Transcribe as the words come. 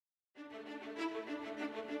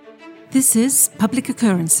This is Public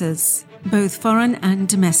Occurrences, both foreign and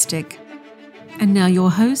domestic. And now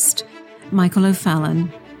your host, Michael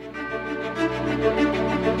O'Fallon.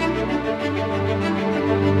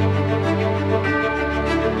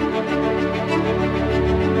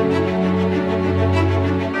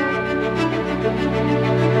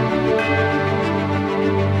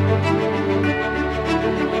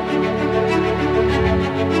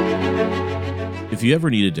 If you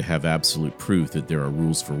ever needed to have absolute proof that there are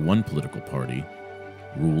rules for one political party,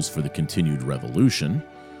 rules for the continued revolution,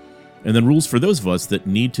 and then rules for those of us that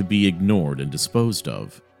need to be ignored and disposed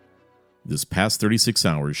of, this past 36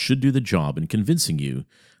 hours should do the job in convincing you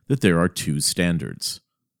that there are two standards.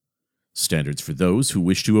 Standards for those who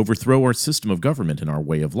wish to overthrow our system of government and our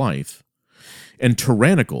way of life, and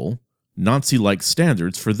tyrannical, Nazi-like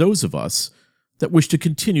standards for those of us that wish to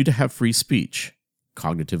continue to have free speech,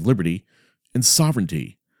 cognitive liberty, and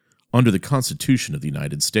sovereignty under the Constitution of the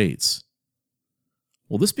United States.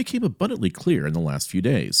 Well, this became abundantly clear in the last few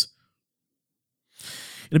days.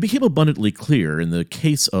 And it became abundantly clear in the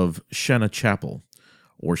case of Shana Chapel,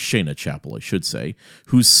 or Shana Chapel, I should say,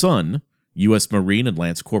 whose son, U.S. Marine and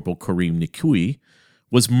Lance Corporal Kareem Nikui,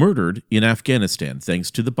 was murdered in Afghanistan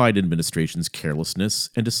thanks to the Biden administration's carelessness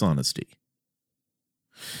and dishonesty.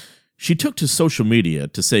 She took to social media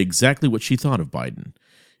to say exactly what she thought of Biden,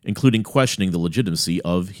 including questioning the legitimacy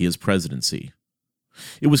of his presidency.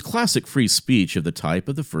 It was classic free speech of the type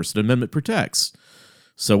of the First Amendment protects.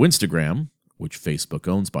 So Instagram, which Facebook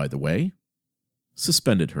owns by the way,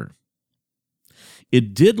 suspended her.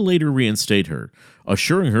 It did later reinstate her,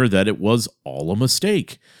 assuring her that it was all a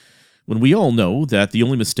mistake, when we all know that the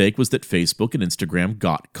only mistake was that Facebook and Instagram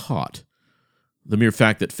got caught. The mere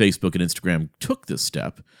fact that Facebook and Instagram took this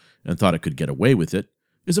step and thought it could get away with it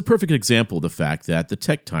is a perfect example of the fact that the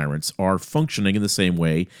tech tyrants are functioning in the same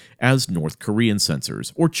way as North Korean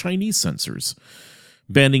censors or Chinese censors,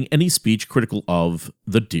 banning any speech critical of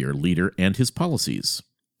the dear leader and his policies.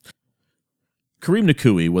 Kareem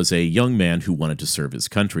Nikui was a young man who wanted to serve his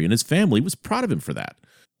country, and his family was proud of him for that.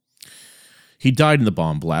 He died in the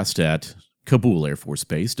bomb blast at Kabul Air Force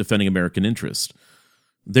Base, defending American interests.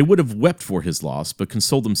 They would have wept for his loss, but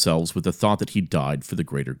consoled themselves with the thought that he died for the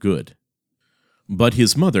greater good. But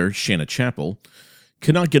his mother, Shana Chapel,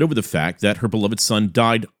 cannot get over the fact that her beloved son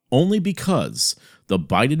died only because the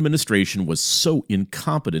Biden administration was so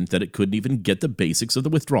incompetent that it couldn't even get the basics of the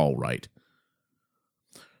withdrawal right.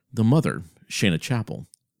 The mother, Shana Chapel,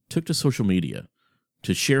 took to social media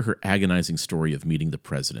to share her agonizing story of meeting the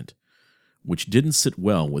president, which didn't sit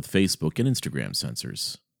well with Facebook and Instagram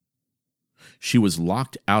censors. She was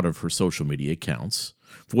locked out of her social media accounts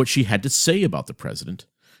for what she had to say about the president,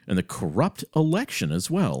 and the corrupt election as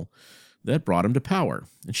well that brought him to power.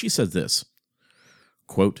 And she said this,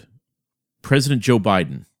 quote, "President Joe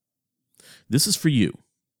Biden, this is for you.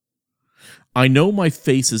 I know my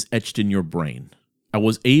face is etched in your brain. I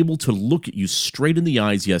was able to look at you straight in the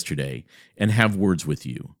eyes yesterday and have words with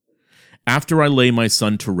you. After I lay my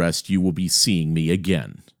son to rest, you will be seeing me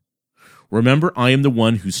again. Remember, I am the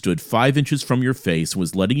one who stood 5 inches from your face and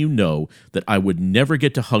was letting you know that I would never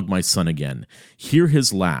get to hug my son again, hear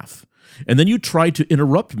his laugh. And then you tried to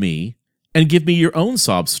interrupt me and give me your own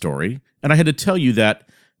sob story, and I had to tell you that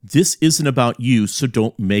this isn't about you, so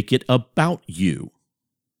don't make it about you.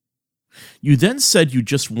 You then said you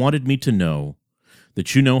just wanted me to know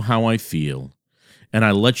that you know how I feel, and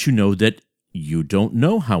I let you know that you don't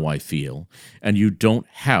know how I feel, and you don't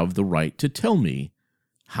have the right to tell me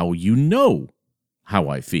how you know how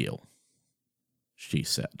I feel," she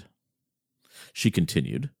said. She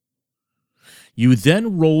continued, "You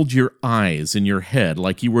then rolled your eyes in your head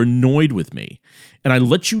like you were annoyed with me, and I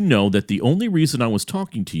let you know that the only reason I was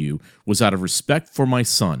talking to you was out of respect for my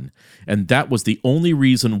son, and that was the only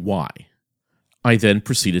reason why. I then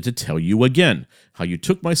proceeded to tell you again how you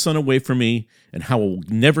took my son away from me and how I will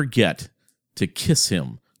never get to kiss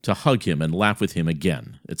him, to hug him, and laugh with him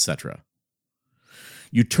again, etc.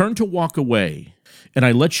 You turned to walk away, and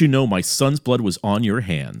I let you know my son's blood was on your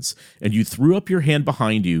hands, and you threw up your hand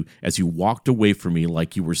behind you as you walked away from me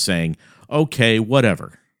like you were saying, 'Okay,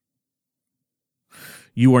 whatever.'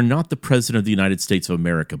 You are not the President of the United States of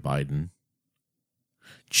America, Biden.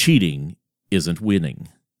 Cheating isn't winning.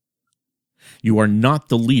 You are not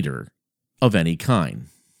the leader of any kind.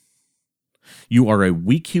 You are a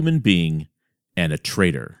weak human being and a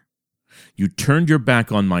traitor. You turned your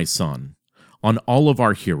back on my son, on all of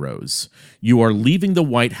our heroes. You are leaving the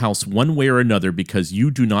White House one way or another because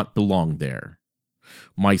you do not belong there.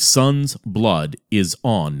 My son's blood is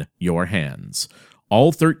on your hands.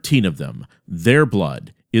 All 13 of them, their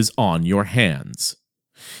blood is on your hands.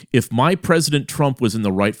 If my President Trump was in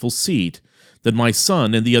the rightful seat, then my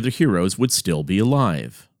son and the other heroes would still be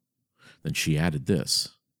alive. Then she added this: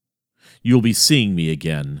 "You'll be seeing me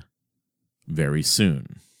again very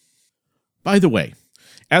soon." By the way,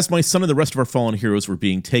 as my son and the rest of our fallen heroes were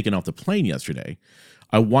being taken off the plane yesterday,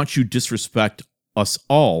 I watched you disrespect us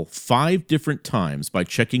all 5 different times by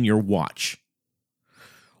checking your watch.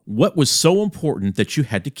 What was so important that you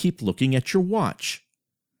had to keep looking at your watch?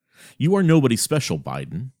 You are nobody special,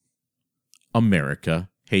 Biden. America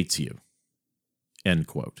hates you. End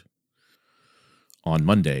quote. On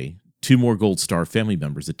Monday, 2 more Gold Star family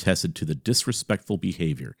members attested to the disrespectful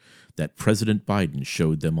behavior that President Biden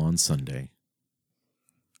showed them on Sunday.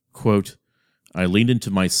 Quote, "I leaned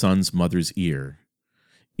into my son's mother's ear.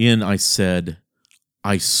 I said,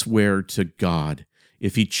 I swear to God,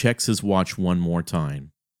 if he checks his watch one more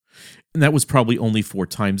time." And that was probably only 4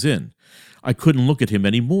 times in. I couldn't look at him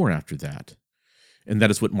anymore after that. And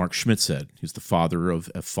that is what Mark Schmidt said. He's the father of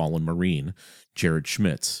a fallen Marine, Jared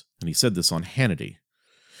Schmitz. And he said this on Hannity.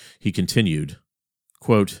 He continued,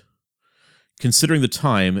 quote, "Considering the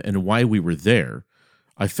time and why we were there,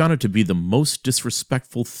 I found it to be the most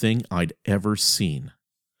disrespectful thing I'd ever seen.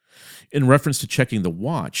 In reference to checking the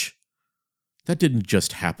watch, that didn't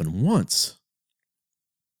just happen once."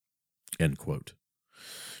 End quote.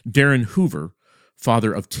 Darren Hoover,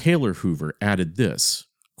 father of Taylor Hoover, added this,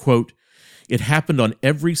 quote, "It happened on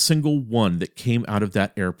every single one that came out of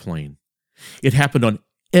that airplane. It happened on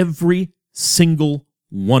every single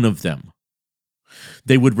one of them.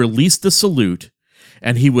 They would release the salute,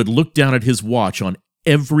 and he would look down at his watch on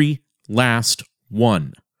every last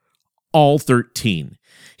one. All 13.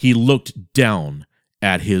 He looked down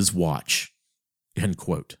at his watch." End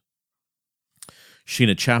quote.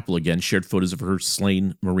 Sheena Chappell again shared photos of her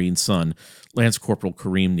slain Marine son, Lance Corporal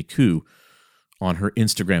Kareem Niku, on her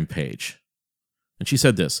Instagram page. And she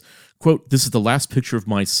said this, quote, "This is the last picture of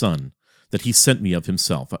my son that he sent me of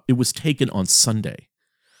himself. It was taken on Sunday.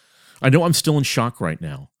 I know I'm still in shock right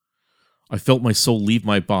now. I felt my soul leave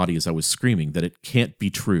my body as I was screaming that it can't be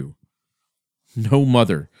true. No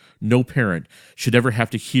mother, no parent should ever have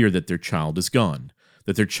to hear that their child is gone,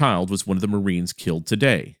 that their child was one of the Marines killed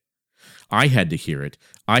today. I had to hear it.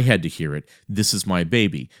 I had to hear it. This is my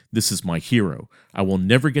baby. This is my hero. I will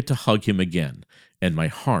never get to hug him again, and my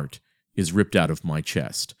heart is ripped out of my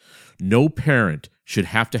chest. No parent should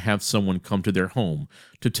have to have someone come to their home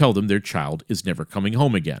to tell them their child is never coming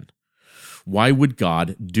home again. Why would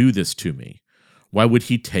God do this to me? Why would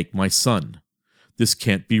he take my son? This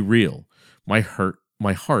can't be real. My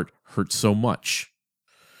heart hurts so much."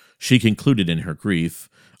 She concluded in her grief,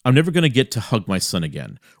 "I'm never going to get to hug my son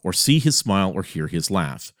again, or see his smile or hear his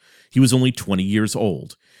laugh. He was only 20 years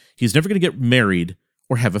old. He's never going to get married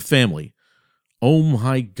or have a family. Oh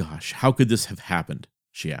my gosh, how could this have happened?"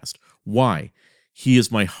 she asked. "Why? He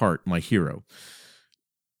is my heart, my hero."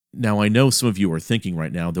 Now, I know some of you are thinking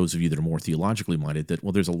right now, those of you that are more theologically minded, that,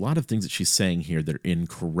 well, there's a lot of things that she's saying here that are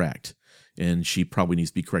incorrect, and she probably needs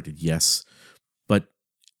to be corrected. Yes, but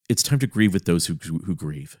it's time to grieve with those who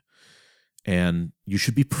grieve. And you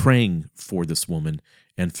should be praying for this woman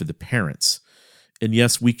and for the parents. And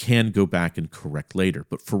yes, we can go back and correct later,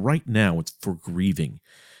 but for right now, it's for grieving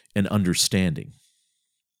and understanding.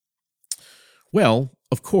 Well,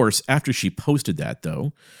 of course, after she posted that,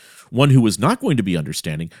 though, one who was not going to be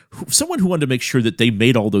understanding, someone who wanted to make sure that they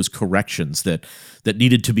made all those corrections that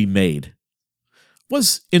needed to be made,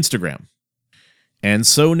 was Instagram. And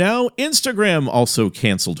so now Instagram also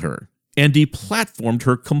canceled her and deplatformed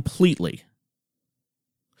her completely.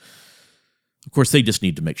 Of course, they just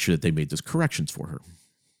need to make sure that they made those corrections for her.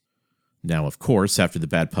 Now, of course, after the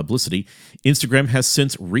bad publicity, Instagram has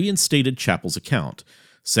since reinstated Chappell's account,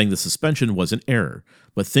 saying the suspension was an error,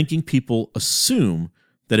 but thinking people assume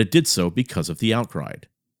that it did so because of the outcry.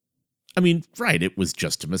 I mean, right, it was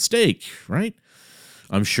just a mistake, right?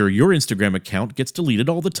 I'm sure your Instagram account gets deleted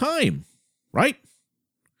all the time, right?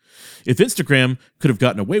 If Instagram could have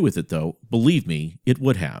gotten away with it, though, believe me, it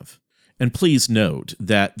would have. And please note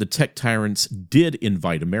that the tech tyrants did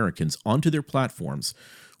invite Americans onto their platforms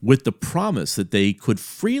with the promise that they could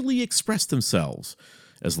freely express themselves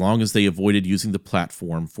as long as they avoided using the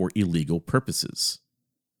platform for illegal purposes.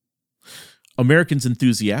 Americans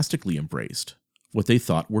enthusiastically embraced what they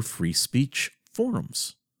thought were free speech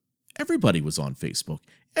forums. Everybody was on Facebook.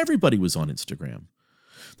 Everybody was on Instagram.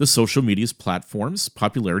 The social media's platforms'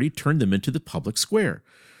 popularity turned them into the public square,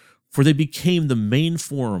 for they became the main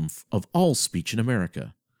forum of all speech in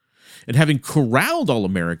America. And having corralled all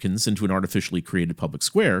Americans into an artificially created public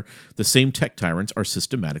square, the same tech tyrants are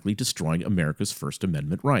systematically destroying America's First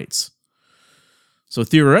Amendment rights. So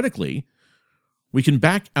theoretically, We can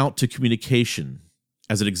back out to communication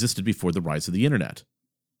as it existed before the rise of the internet.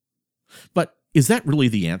 But is that really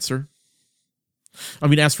the answer? I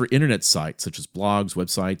mean, as for internet sites such as blogs,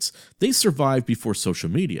 websites, they survived before social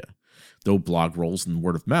media. Though blog rolls and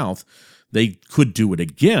word of mouth, they could do it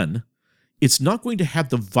again. It's not going to have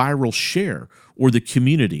the viral share or the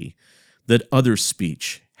community that other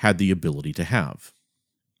speech had the ability to have.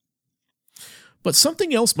 But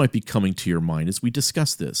something else might be coming to your mind as we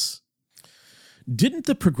discuss this. Didn't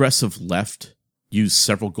the progressive left use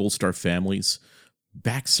several Gold Star families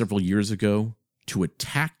back several years ago to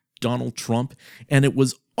attack Donald Trump? And it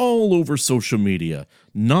was all over social media,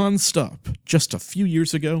 nonstop, just a few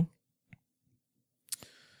years ago?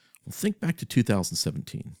 Well, think back to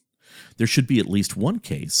 2017. There should be at least one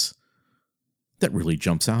case that really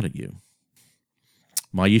jumps out at you.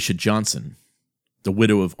 Maisha Johnson, the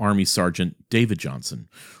widow of Army Sergeant David Johnson,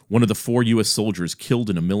 one of the 4 U.S. soldiers killed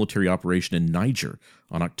in a military operation in Niger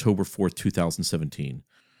on October 4th, 2017,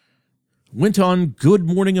 went on Good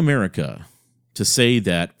Morning America to say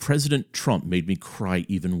that President Trump made me cry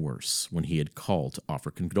even worse when he had called to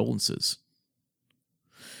offer condolences.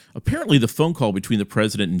 Apparently, the phone call between the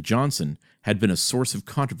president and Johnson had been a source of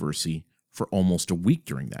controversy for almost a week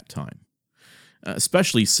during that time,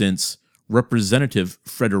 especially since Representative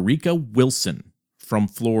Frederica Wilson from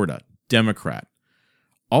Florida, Democrat,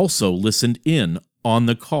 also listened in on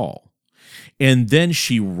the call. And then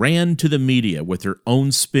she ran to the media with her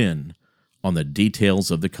own spin on the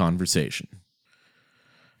details of the conversation.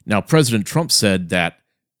 Now, President Trump said that,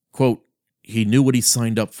 quote, he knew what he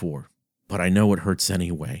signed up for, but I know it hurts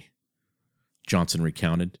anyway, Johnson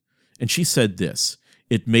recounted. And she said this,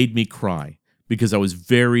 it made me cry because I was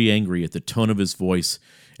very angry at the tone of his voice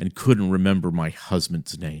and couldn't remember my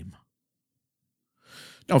husband's name.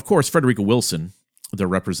 Now, of course, Frederica Wilson, the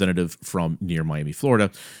representative from near Miami, Florida,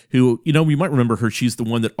 who, you might remember her. She's the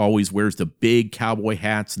one that always wears the big cowboy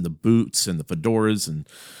hats and the boots and the fedoras and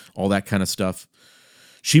all that kind of stuff.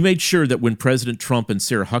 She made sure that when President Trump and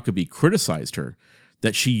Sarah Huckabee criticized her,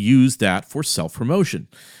 that she used that for self-promotion.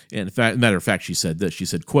 And matter of fact, she said this. She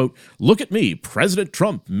said, quote, look at me, President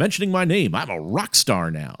Trump mentioning my name. I'm a rock star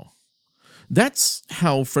now. That's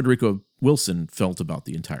how Frederica Wilson felt about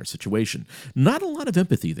the entire situation. Not a lot of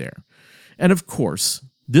empathy there. And of course,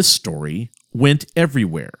 this story went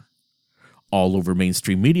everywhere. All over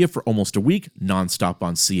mainstream media for almost a week, nonstop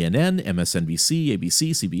on CNN, MSNBC, ABC,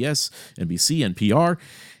 CBS, NBC, NPR,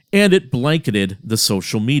 and it blanketed the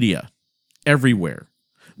social media. Everywhere.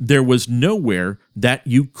 There was nowhere that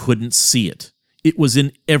you couldn't see it. It was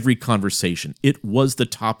in every conversation. It was the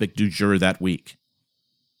topic du jour that week.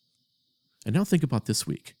 And now think about this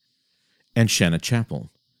week and Shanna Chapel.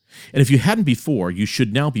 And if you hadn't before, you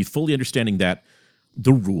should now be fully understanding that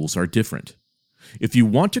the rules are different. If you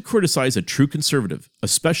want to criticize a true conservative,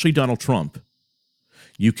 especially Donald Trump,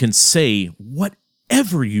 you can say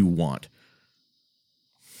whatever you want.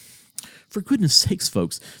 For goodness sakes,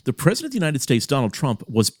 folks, the President of the United States, Donald Trump,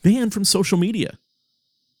 was banned from social media.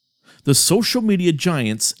 The social media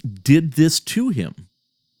giants did this to him,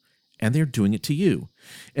 and they're doing it to you.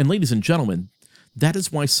 And ladies and gentlemen, that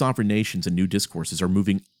is why sovereign nations and new discourses are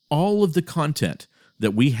moving all of the content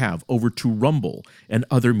that we have over to Rumble and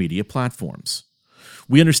other media platforms.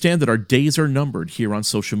 We understand that our days are numbered here on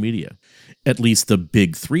social media, at least the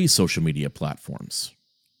big 3 social media platforms.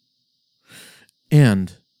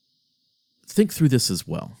 And think through this as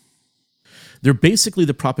well. They're basically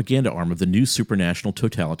the propaganda arm of the new supranational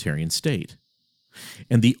totalitarian state.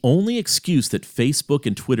 And the only excuse that Facebook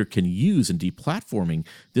and Twitter can use in deplatforming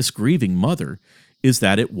this grieving mother is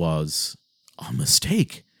that it was a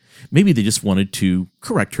mistake. Maybe they just wanted to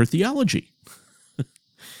correct her theology.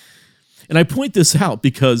 And I point this out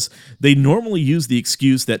because they normally use the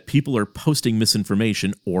excuse that people are posting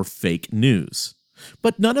misinformation or fake news.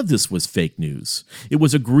 But none of this was fake news. It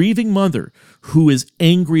was a grieving mother who is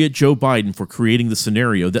angry at Joe Biden for creating the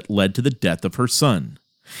scenario that led to the death of her son.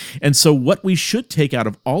 And so what we should take out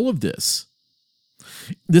of all of this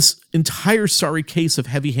entire sorry case of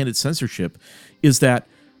heavy-handed censorship, is that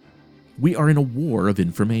we are in a war of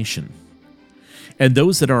information. And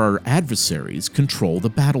those that are our adversaries control the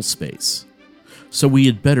battle space. So we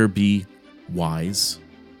had better be wise,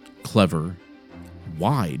 clever,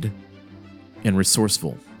 wide, and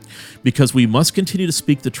resourceful, because we must continue to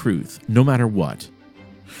speak the truth no matter what,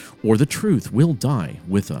 or the truth will die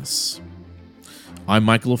with us. I'm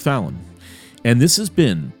Michael O'Fallon, and this has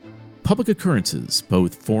been Public Occurrences,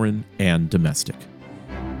 both foreign and domestic.